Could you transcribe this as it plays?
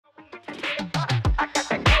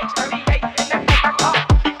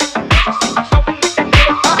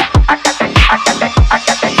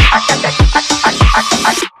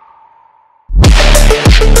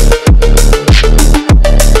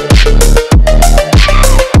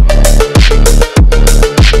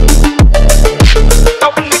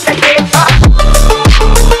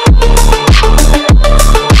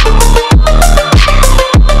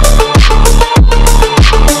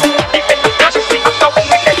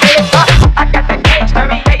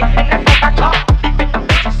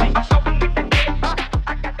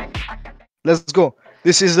Let's go.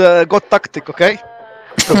 This is God tactic, okay?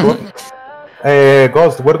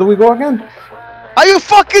 Ghost, where do we go again? Are you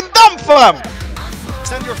fucking dumb, fam?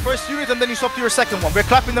 Send your first unit and then you swap to your second one. We're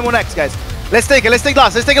clapping them on X, guys. Let's take it, let's take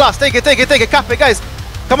last, take it, cap it, guys.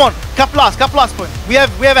 Come on, cap last point. We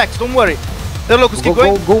have X, don't worry. The locals keep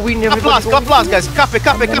going. Go win, everybody. Cap last, guys. Cap it.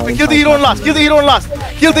 Kill the hero on last.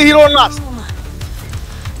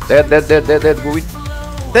 Dead, go win.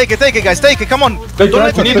 Take it, guys. Take it. Come on. We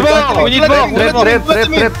need trap.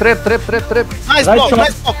 Nice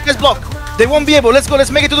block. They won't be able. Let's go.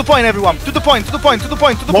 Let's make it to the point, everyone. To the point.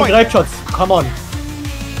 More grape shots. Come on.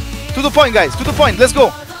 To the point, guys. To the point. Let's go.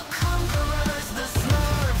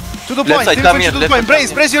 To the point. To the point.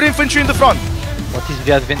 Brace your infantry in the front. What is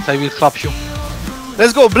the advance? I will clap you.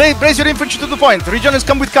 Let's go. Brace your infantry to the point. Regions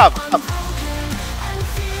come with cap.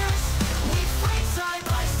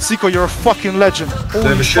 Siko, you're a fucking legend.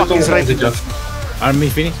 Holy fuck is right. Army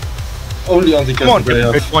finished? Only on the Come on.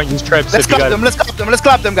 Great point. Use traps. Let's clap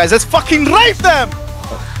them, guys. Let's fucking rape them.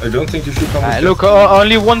 I don't think you should come with Look,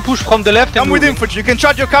 only one push from the left. Come with infantry. You can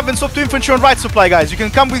charge your cap and swap to infantry on right supply, guys. You can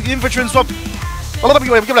come with infantry and swap.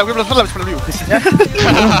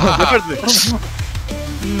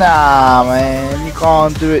 Nah, man, you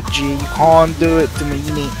can't do it, G. You can't do it to me.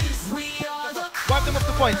 Wipe them off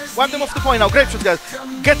the point now. Great shot, guys.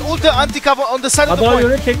 Get all the anti-cover on the side of the point.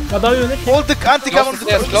 All the anti-cover on the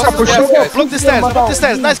side. Block the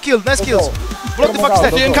stairs. Nice kills. Block the fucking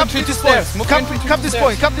stairs. Cap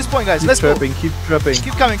this point, guys. Let's go. Keep trapping.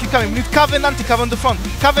 Keep coming. We need cover and anti-cover on the front.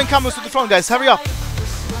 Cover and camels to the front, guys. Hurry up.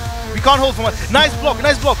 We can't hold for much. Nice block.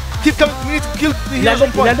 Keep coming. We need to kill the heroes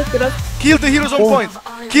on point. Kill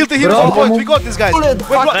the heroes on point. We got this, guys.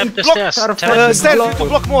 Block stairs. We need to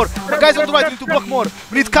block more. Guys on the right, we need to block more.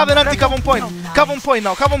 We need cover and anti-cover on point. Cover on point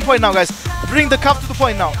now, guys. Bring the cap to the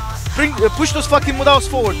point now. Push those fucking modals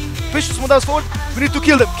forward. We need to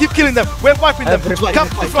kill them. Keep killing them. We're wiping them. Cap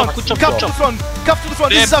to the front.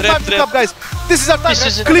 This is our time to cap, guys. This is our time.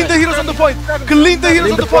 Clean the heroes on the point. For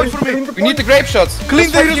me. We need the grape shots. Clean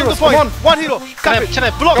the heroes on the point. One hero. Cap it.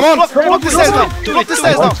 Block the stairs now.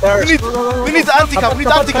 We need anti-cap.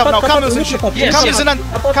 Now. Camels and shit.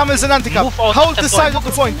 Camels and anti-cap. Hold the side of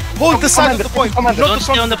the point. Not the front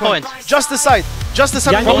of the point. Just the side. They're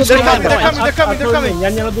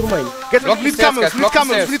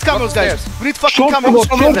coming. We need camels, guys. We need fucking camels.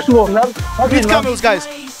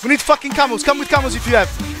 We need fucking camels. Come with camels if you have.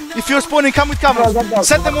 If you're spawning, come with camels.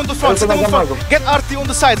 Set them on the front. Get RT on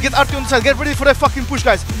the side. Get ready for that fucking push,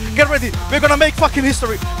 guys. Get ready. We're gonna make fucking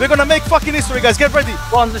history. Guys. Get ready.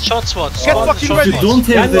 On the shot spots. Get fucking ready.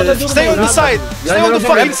 Stay on the side. Stay on the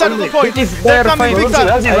fucking side of the point. They're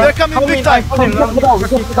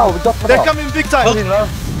coming big time.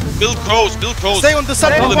 Build crows. Stay on the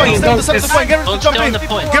side of the point.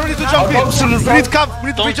 Get ready to jump in. We need cap.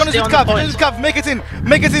 We need Regions with cap. Make it in.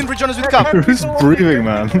 Regions with cap. Who's breathing,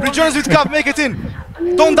 man? Regions with cap. Make it in.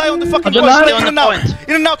 Don't die on the fucking point.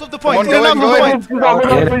 In and out of the point.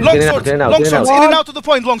 Longswords. In and out of the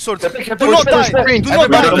point. Longswords. Do not die. In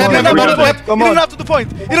and out of the point.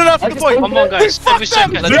 Come on, guys. Every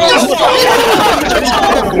second.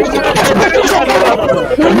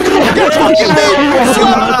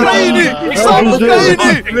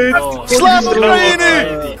 Slam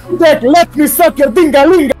Ukraini! Let me suck your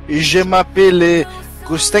dingalinga! Je m'appelle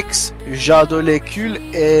Gustex, j'adore les culs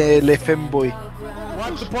et les femboys.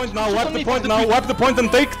 Wipe the point now,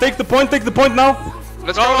 and take the point now.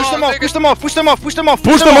 Let's go. Push them off.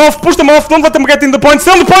 Don't let them get in the point.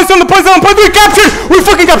 Stay on the point. We capture. We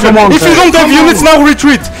fucking capture. If you don't have units now,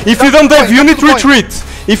 retreat. If you don't have unit,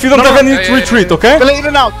 retreat. Okay? In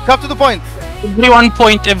and out. Come to the point. Everyone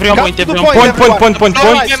point. Point.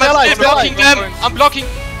 I'm blocking.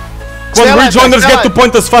 Come on, rejoiners, get to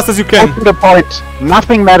point as fast as you can. To the point.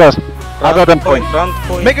 Nothing matters other than point.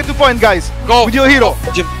 Make it to point, guys. Go with your hero.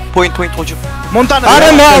 Point. Montana.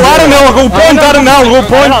 Arenal, go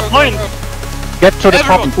point. Get to the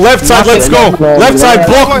top. Left side, let's go. Left side,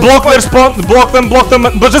 block their spawn, block them.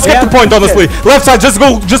 But just get to point, honestly. Left side, just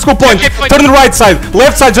go point. Turn the right side.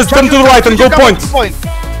 Left side, just turn to the right and go point.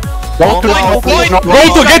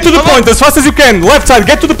 Get to the point as fast as you can. Left side,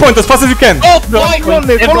 get to the point as fast as you can.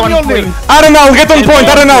 Follow me only. Arenal, get on point.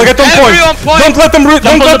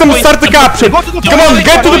 Don't let them start the capture. Come on,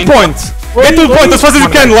 get to the point. Get to the point as fast as you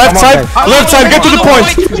can. Left side, get to the point.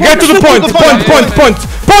 Point.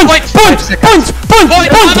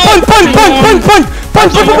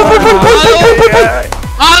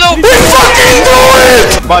 We fucking do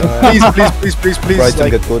it! But please,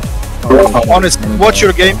 like, honestly, watch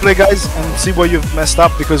your gameplay, guys, and see where you've messed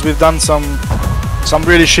up, because we've done some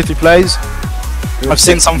really shitty plays. I've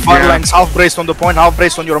seen some far-lines half braced on the point, half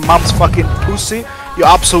braced on your mom's fucking pussy. You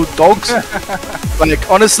absolute dogs. Like,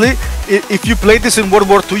 honestly, if you play this in World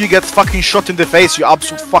War II, you get fucking shot in the face, you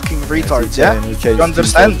absolute fucking retards, yeah? You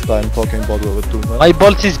understand? My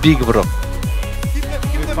balls is big, bro. Keep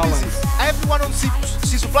them busy. Everyone on C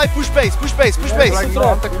supply, push base, push base, push base.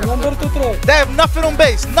 They have nothing on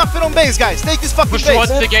base, guys. Take this fucking Push base.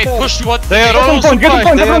 towards the gate, push towards the Get gate. on the point, get on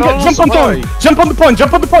the point, jump on the point,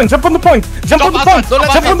 jump on the point, jump on the point, jump on the point,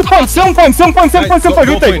 jump on the point, jump on the point, 7 points,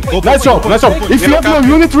 retake. Nice job, nice job. If you have your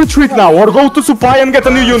unit, retreat now, or go to supply and get a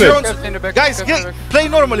new unit. Guys, play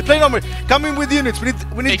normally, Come in with units, we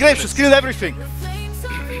need grave shots, kill everything.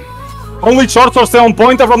 Only short or stay on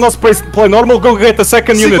point, everyone else play normal, go get a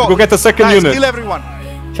second unit, go get a second guys, unit. Kill everyone.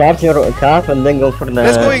 Charge your calf and then go for the...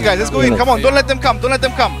 Let's go in, guys, let's go in, come on, don't let them come.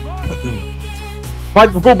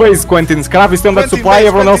 Fight, go base, Quentin. Kravi stay on that supply,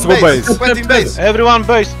 everyone else go base. Base. Everyone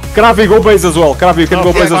base. Kravi, go base as well. Kravi, you can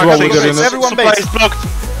go base as well with your units. Everyone base.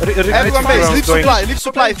 Everyone base, leave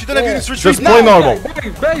supply. If you don't have units, retreat Just play normal.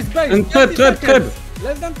 And trap.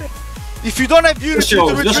 If you don't have units, you need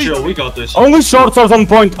to retreat. we got this. Only short swords on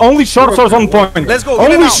point. Only short swords on point. Let's go.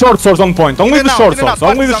 Only short swords on point. Only the short swords.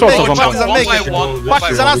 Only the short swords on point.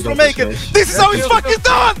 Partisan Astro make it. This is how it's fucking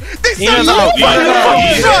done. This is how it's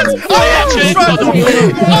fucking done. I am here.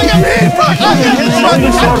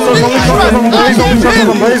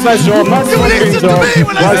 Nice job. You listen to me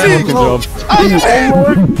when I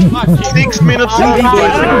speak. 6 minutes.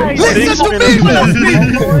 Listen to me when I speak.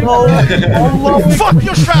 Fuck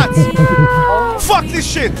your shots. Fuck this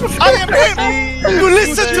shit. I am him. You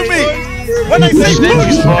listen to me. When I say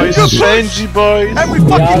push, you push. And we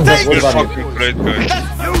fucking take this shit. Great guys.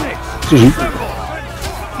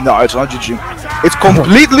 No, it's not GG. It's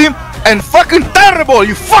completely and fucking terrible,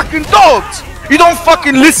 you fucking dogs! You don't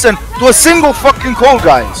fucking listen to a single fucking call,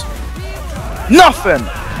 guys. Nothing!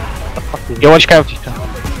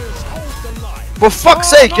 For fuck's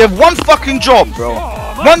sake, you have one fucking job, bro.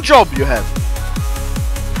 One job you have.